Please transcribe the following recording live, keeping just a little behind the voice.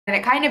and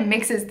it kind of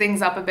mixes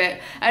things up a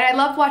bit. And I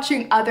love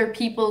watching other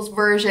people's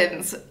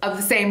versions of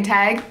the same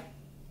tag.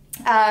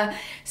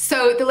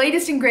 So the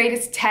latest and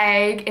greatest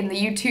tag in the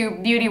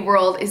YouTube beauty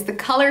world is the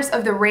colors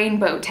of the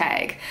rainbow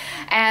tag.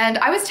 And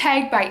I was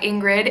tagged by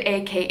Ingrid,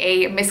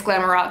 aka Miss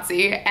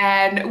Glamorazzi,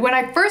 and when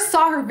I first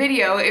saw her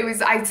video,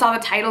 I saw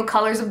the title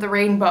Colors of the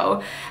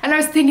Rainbow, and I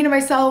was thinking to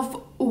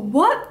myself,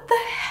 what the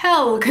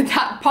hell could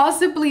that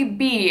possibly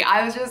be?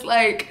 I was just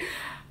like,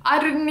 I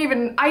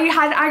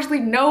had actually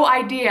no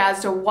idea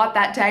as to what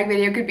that tag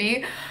video could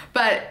be.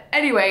 But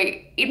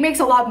anyway, it makes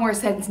a lot more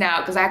sense now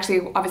because I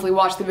actually obviously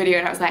watched the video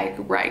and I was like,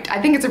 right,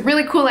 I think it's a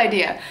really cool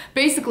idea.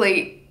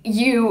 Basically,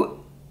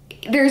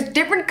 there's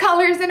different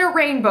colors in a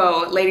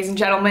rainbow, ladies and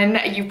gentlemen.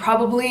 You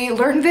probably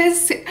learned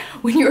this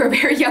when you were a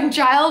very young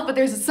child, but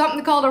there's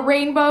something called a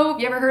rainbow. Have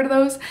you ever heard of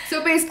those?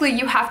 So basically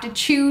you have to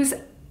choose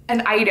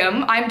an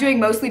item. I'm doing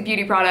mostly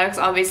beauty products,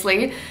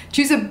 obviously.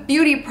 Choose a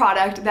beauty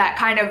product that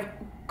kind of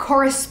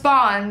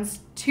corresponds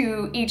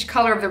to each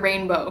color of the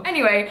rainbow.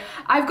 Anyway,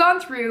 I've gone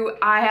through,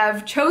 I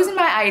have chosen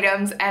my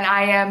items, and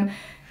I am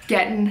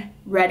getting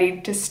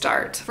ready to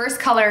start. First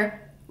color,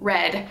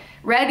 red.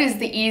 Red is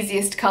the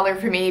easiest color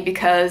for me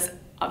because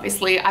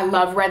obviously I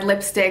love red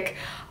lipstick.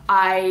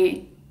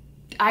 I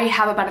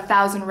have about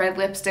 1,000 red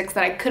lipsticks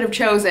that I could have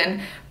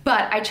chosen,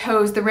 but I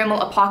chose the Rimmel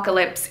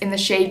Apocalips in the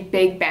shade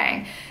Big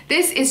Bang.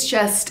 This is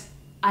just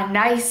a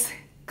nice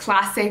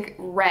classic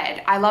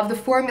red. I love the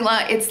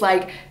formula. It's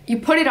like, you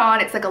put it on,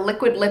 it's like a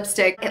liquid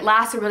lipstick. It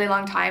lasts a really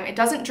long time. It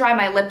doesn't dry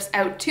my lips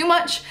out too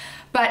much,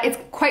 but it's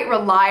quite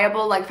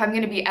reliable. Like if I'm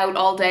gonna be out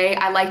all day,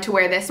 I like to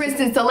wear this. For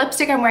instance, the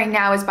lipstick I'm wearing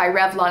now is by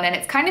Revlon, and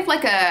it's kind of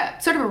like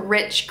a sort of a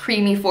rich,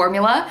 creamy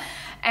formula.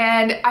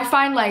 And I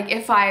find like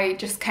if I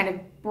just kind of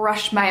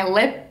brush my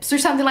lips or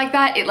something like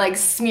that, it like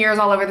smears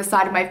all over the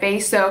side of my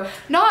face. So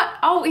not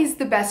always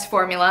the best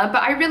formula,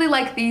 but I really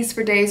like these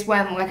for days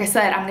when, like I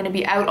said, I'm gonna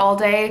be out all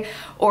day,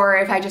 or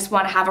if I just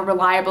want to have a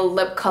reliable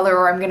lip color,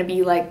 or I'm gonna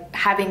be like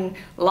having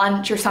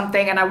lunch or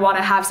something and I want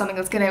to have something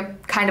that's gonna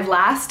kind of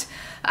last.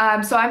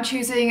 So I'm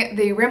choosing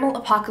the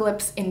Rimmel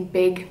Apocalips in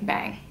Big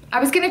Bang. I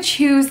was gonna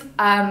choose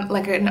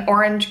like an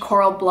orange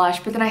coral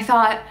blush, but then I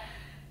thought,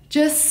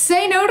 just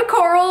say no to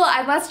coral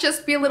and let's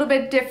just be a little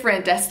bit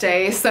different,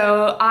 Zeste.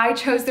 So I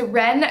chose the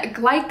Ren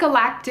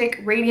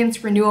Glycolactic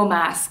Radiance Renewal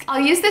Mask. I'll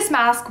use this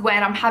mask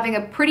when I'm having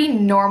a pretty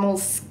normal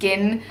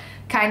skin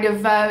kind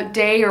of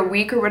day or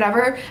week or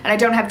whatever, and I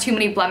don't have too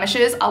many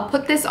blemishes. I'll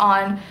put this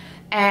on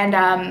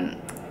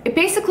and it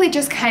basically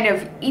just kind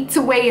of eats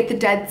away at the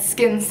dead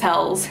skin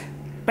cells,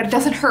 but it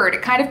doesn't hurt,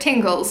 it kind of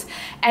tingles,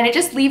 and it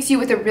just leaves you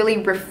with a really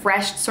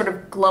refreshed, sort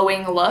of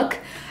glowing look.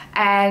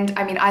 And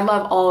I mean, I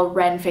love all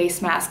Ren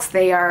face masks,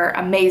 they are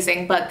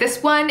amazing, but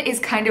this one is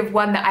kind of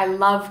one that I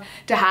love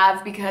to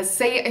have because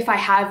say if I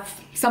have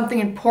something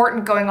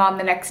important going on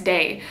the next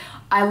day,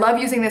 I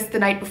love using this the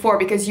night before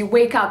because you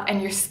wake up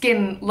and your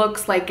skin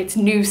looks like it's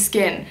new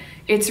skin.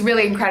 It's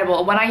really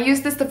incredible. When I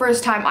used this the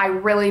first time, I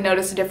really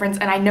noticed a difference,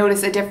 and I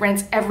notice a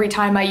difference every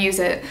time I use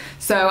it.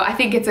 So I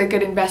think it's a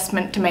good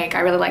investment to make. I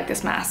really like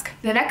this mask.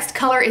 The next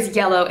color is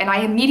yellow, and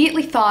I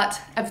immediately thought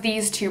of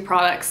these two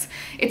products.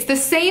 It's the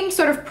same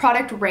sort of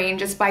product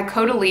range. It's by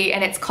Caudalie,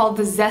 and it's called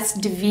the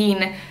Zeste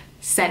Vigne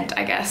scent,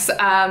 I guess.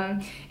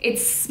 It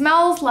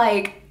smells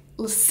like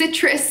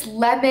citrus,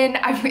 lemon.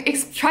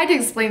 I've tried to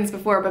explain this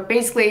before, but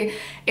basically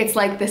it's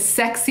like the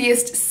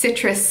sexiest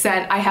citrus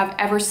scent I have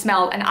ever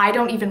smelled, and I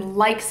don't even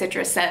like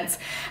citrus scents.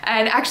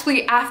 And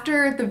actually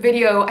after the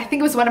video, I think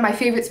it was one of my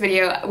favorites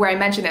video where I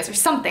mentioned this or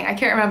something, I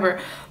can't remember,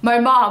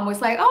 my mom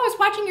was like, oh, I was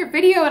watching your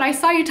video and I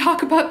saw you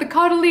talk about the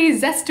Caudalie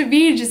Zeste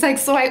Vigne, just like,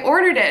 so I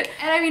ordered it.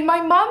 And I mean,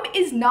 my mom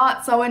is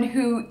not someone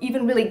who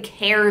even really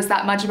cares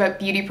that much about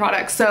beauty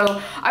products,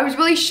 so I was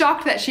really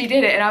shocked that she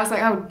did it, and I was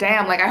like, oh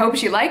damn, like I hope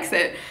she likes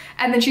it.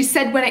 And then she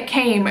said when it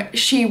came,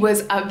 she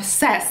was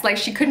obsessed. Like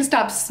she couldn't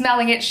stop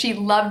smelling it. She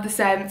loved the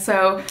scent.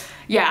 So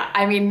yeah,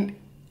 I mean,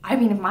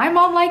 if my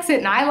mom likes it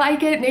and I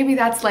like it, maybe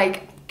that's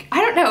like, I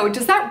don't know,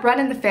 does that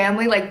run in the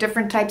family, like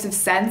different types of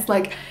scents?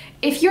 Like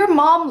if your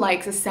mom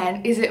likes a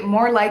scent, is it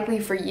more likely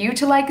for you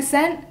to like a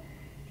scent?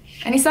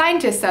 Any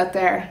scientists out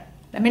there?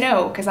 Let me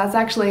know, because that's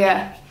actually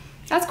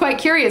that's quite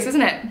curious,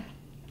 isn't it?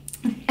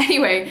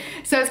 Anyway,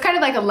 so it's kind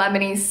of like a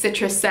lemony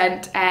citrus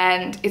scent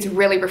and it's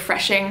really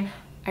refreshing.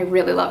 I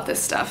really love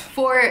this stuff.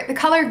 For the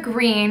color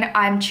green,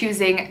 I'm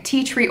choosing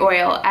tea tree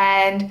oil,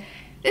 and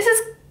this is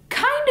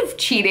kind of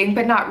cheating,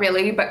 but not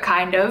really, but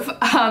kind of.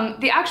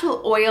 The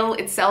actual oil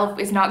itself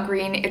is not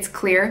green, it's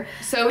clear.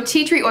 So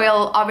tea tree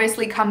oil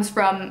obviously comes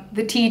from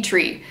the tea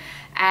tree,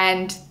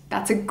 and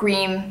that's a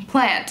green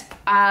plant.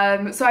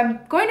 So I'm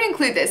going to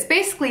include this.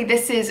 Basically,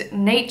 this is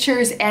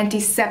nature's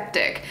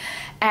antiseptic,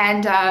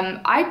 and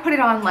I put it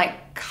on like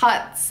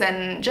cuts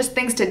and just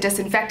things to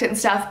disinfect it and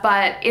stuff,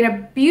 but in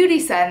a beauty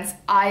sense,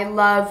 I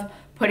love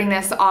putting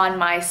this on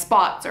my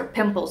spots or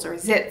pimples or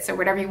zits or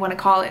whatever you want to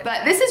call it.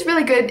 But this is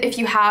really good if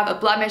you have a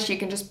blemish. You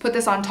can just put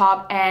this on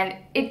top, and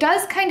it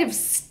does kind of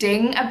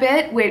sting a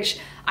bit, which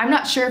I'm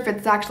not sure if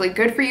it's actually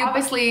good for you.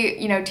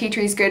 Obviously, you know, tea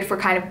tree is good for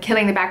kind of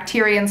killing the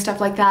bacteria and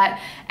stuff like that.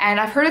 And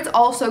I've heard it's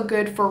also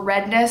good for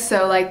redness,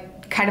 so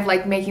like kind of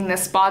like making the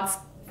spots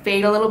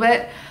fade a little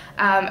bit.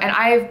 And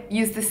I've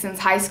used this since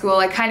high school.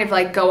 I kind of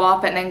like go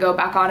off it and then go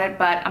back on it,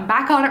 but I'm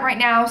back on it right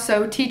now,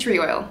 so tea tree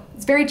oil.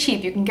 It's very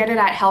cheap. You can get it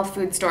at health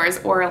food stores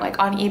or like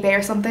on eBay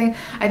or something.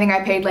 I think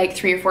I paid like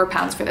 £3 or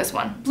 £4 for this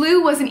one.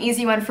 Blue was an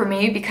easy one for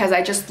me because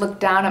I just looked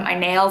down at my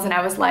nails and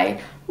I was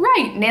like,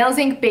 right, Nails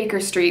Inc.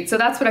 Baker Street, so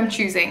that's what I'm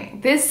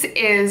choosing. This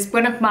is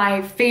one of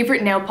my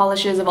favorite nail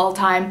polishes of all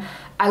time.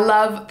 I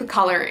love the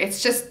color.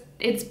 It's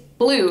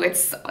blue.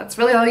 It's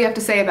really all you have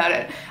to say about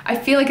it. I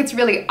feel like it's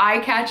really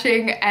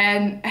eye-catching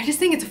and I just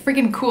think it's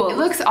freaking cool. It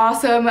looks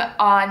awesome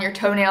on your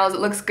toenails. It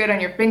looks good on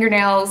your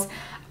fingernails.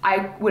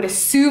 I would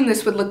assume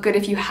this would look good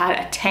if you had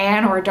a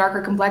tan or a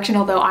darker complexion,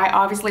 although I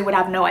obviously would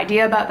have no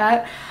idea about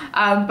that.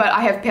 But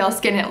I have pale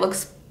skin and it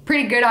looks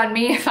pretty good on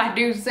me if I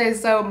do say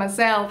so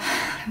myself.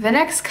 The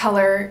next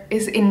color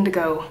is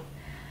Indigo.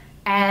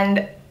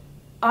 And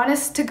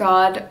honest to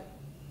God,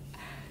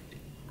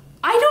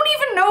 I don't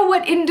even know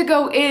what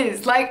indigo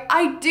is. Like,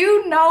 I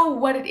do know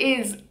what it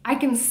is. I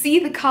can see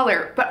the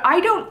color, but I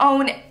don't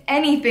own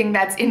anything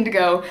that's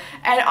indigo.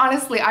 And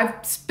honestly,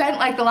 I've spent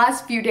like the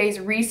last few days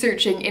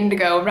researching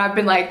indigo, and I've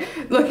been like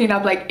looking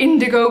up like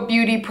indigo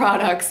beauty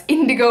products,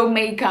 indigo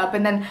makeup,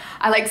 and then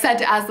I like said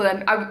to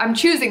Aslan, I'm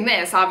choosing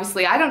this,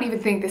 obviously. I don't even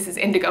think this is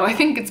indigo. I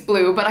think it's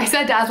blue, but I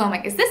said to Aslan, I'm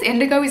like, is this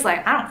indigo? He's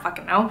like, I don't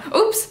fucking know.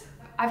 Oops.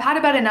 I've had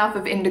about enough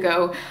of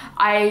indigo.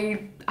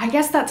 I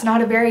guess that's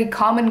not a very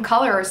common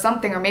color or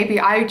something, or maybe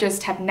I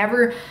just have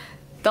never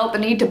felt the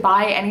need to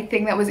buy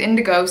anything that was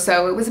indigo,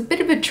 so it was a bit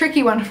of a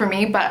tricky one for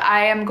me, but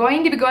I am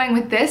going to be going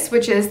with this,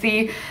 which is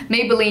the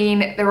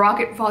Maybelline, the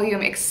Rocket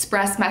Volume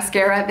Express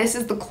Mascara. This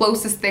is the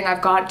closest thing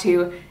I've got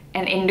to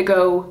an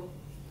indigo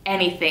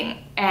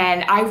anything,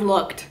 and I've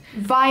looked.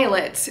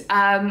 Violet.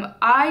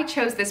 I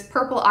chose this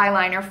purple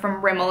eyeliner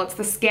from Rimmel. It's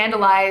the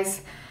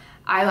Scandaleyes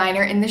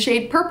eyeliner in the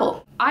shade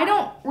Purple. I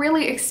don't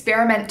really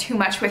experiment too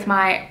much with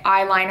my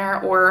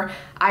eyeliner or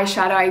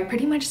eyeshadow. I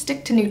pretty much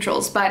stick to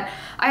neutrals, but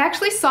I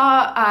actually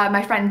saw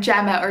my friend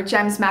Gemma, or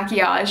Gem's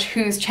Maquillage,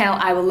 whose channel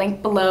I will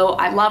link below.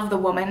 I love the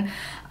woman.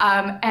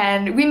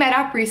 And we met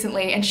up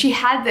recently and she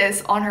had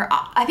this on her,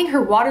 I think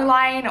her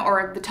waterline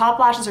or the top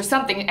lashes or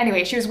something.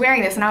 Anyway, she was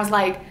wearing this and I was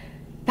like,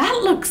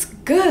 that looks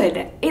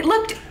good. It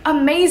looked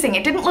amazing.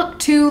 It didn't look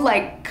too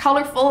like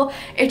colorful.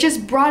 It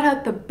just brought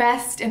out the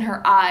best in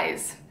her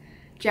eyes.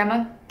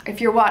 Gemma,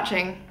 if you're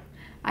watching,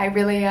 I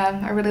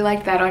really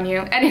liked that on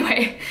you.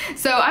 Anyway,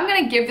 so I'm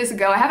gonna give this a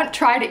go. I haven't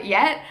tried it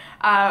yet,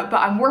 but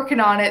I'm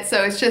working on it.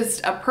 So it's just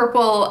a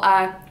purple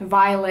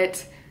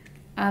violet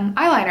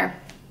eyeliner.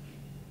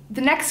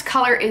 The next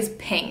color is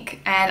pink,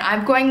 and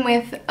I'm going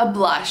with a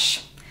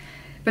blush,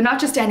 but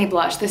not just any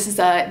blush. This is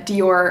a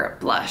Dior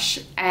blush,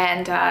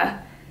 and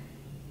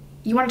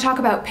you want to talk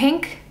about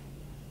pink?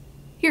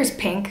 Here's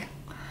pink.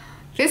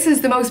 This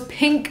is the most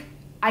pink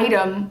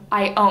item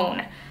I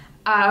own.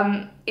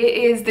 It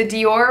is the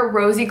Dior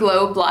Rosy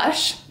Glow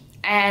Blush,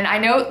 and I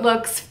know it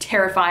looks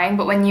terrifying,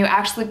 but when you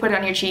actually put it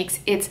on your cheeks,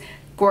 it's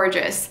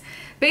gorgeous.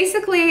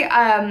 Basically,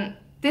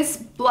 this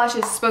blush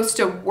is supposed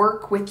to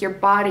work with your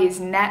body's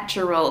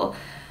natural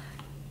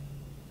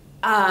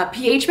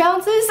pH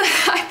balances,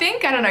 I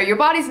think. I don't know, your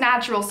body's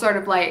natural sort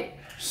of like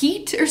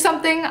heat or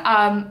something.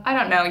 I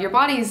don't know,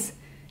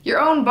 your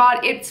own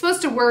body, it's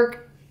supposed to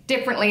work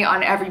differently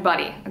on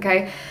everybody,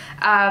 okay?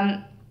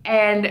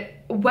 And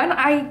when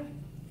I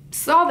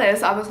saw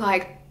this, I was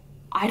like,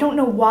 I don't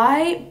know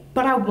why,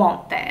 but I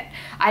want that.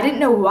 I didn't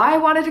know why I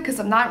wanted it because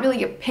I'm not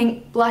really a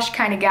pink blush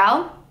kind of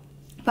gal,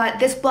 but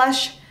this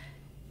blush,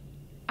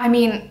 I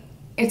mean,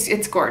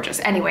 it's gorgeous.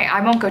 Anyway,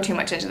 I won't go too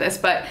much into this,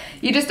 but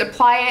you just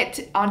apply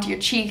it onto your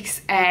cheeks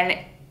and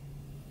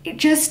it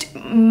just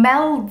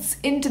melds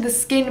into the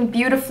skin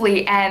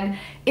beautifully and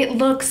it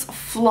looks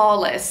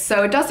flawless.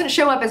 So it doesn't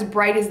show up as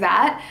bright as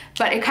that,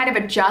 but it kind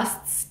of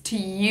adjusts to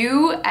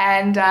you,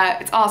 and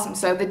it's awesome.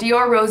 So the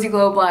Dior Rosy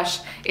Glow Blush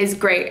is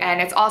great, and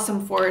it's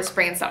awesome for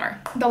spring and summer.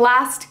 The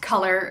last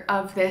color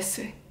of this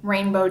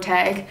rainbow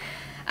tag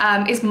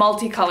is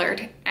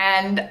multicolored,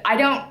 and I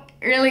don't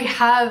really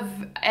have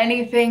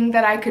anything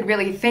that I could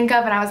really think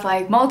of, and I was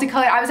like,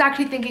 multicolored. I was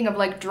actually thinking of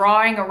like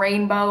drawing a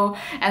rainbow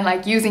and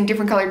like using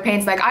different colored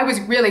paints. Like I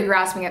was really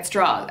grasping at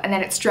straws, and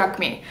then it struck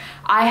me.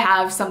 I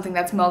have something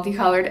that's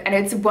multicolored, and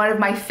it's one of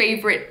my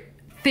favorite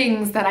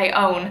things that I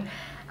own.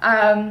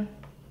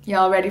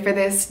 Y'all ready for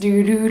this? Okay,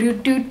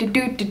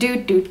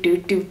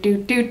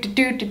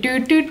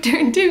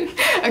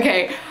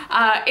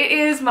 it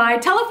is my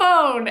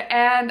telephone,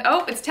 and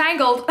oh, it's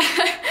tangled.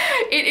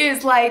 It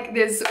is like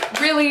this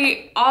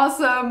really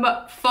awesome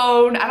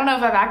phone. I don't know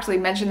if I've actually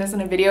mentioned this in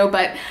a video,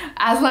 but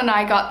Aslan and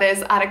I got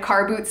this at a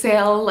car boot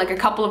sale like a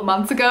couple of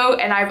months ago,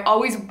 and I've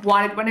always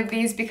wanted one of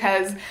these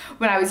because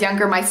when I was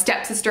younger, my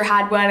stepsister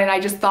had one, and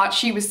I just thought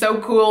she was so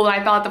cool, and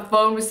I thought the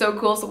phone was so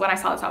cool, so when I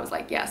saw this, I was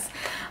like, yes.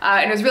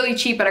 And it was really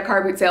cheap at a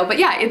car boot sale, but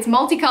yeah, it's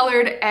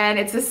multicolored, and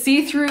it's a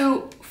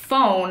see-through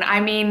phone. I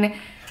mean,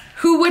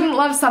 who wouldn't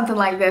love something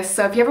like this?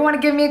 So if you ever want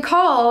to give me a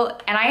call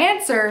and I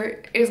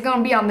answer, it's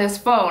gonna be on this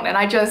phone. And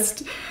I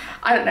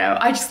don't know,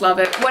 I just love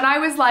it. When I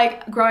was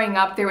like growing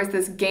up, there was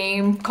this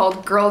game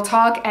called Girl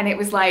Talk, and it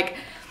was like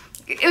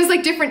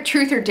different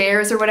truth or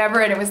dares or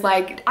whatever, and it was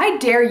like, I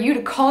dare you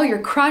to call your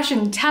crush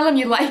and tell him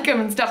you like him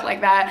and stuff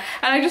like that.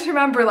 And I just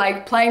remember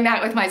like playing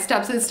that with my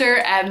stepsister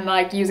and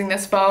like using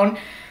this phone.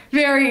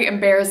 Very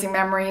embarrassing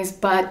memories,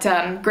 but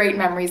great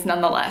memories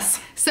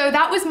nonetheless. So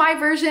that was my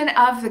version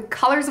of the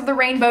Colors of the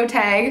Rainbow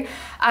tag.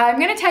 I'm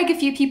gonna tag a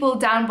few people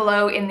down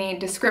below in the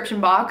description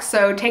box,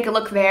 so take a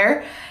look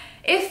there.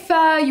 If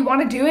you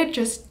want to do it,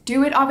 just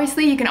do it,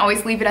 obviously. You can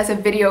always leave it as a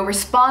video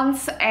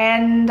response,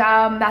 and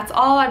that's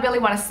all I really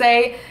want to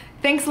say.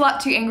 Thanks a lot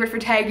to Ingrid for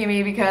tagging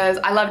me because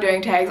I love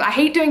doing tags. I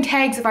hate doing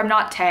tags if I'm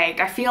not tagged.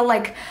 I feel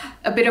like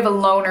a bit of a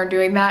loner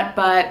doing that,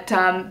 but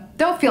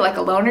don't feel like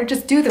a loner,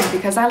 just do them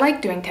because I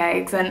like doing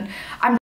tags, and I'm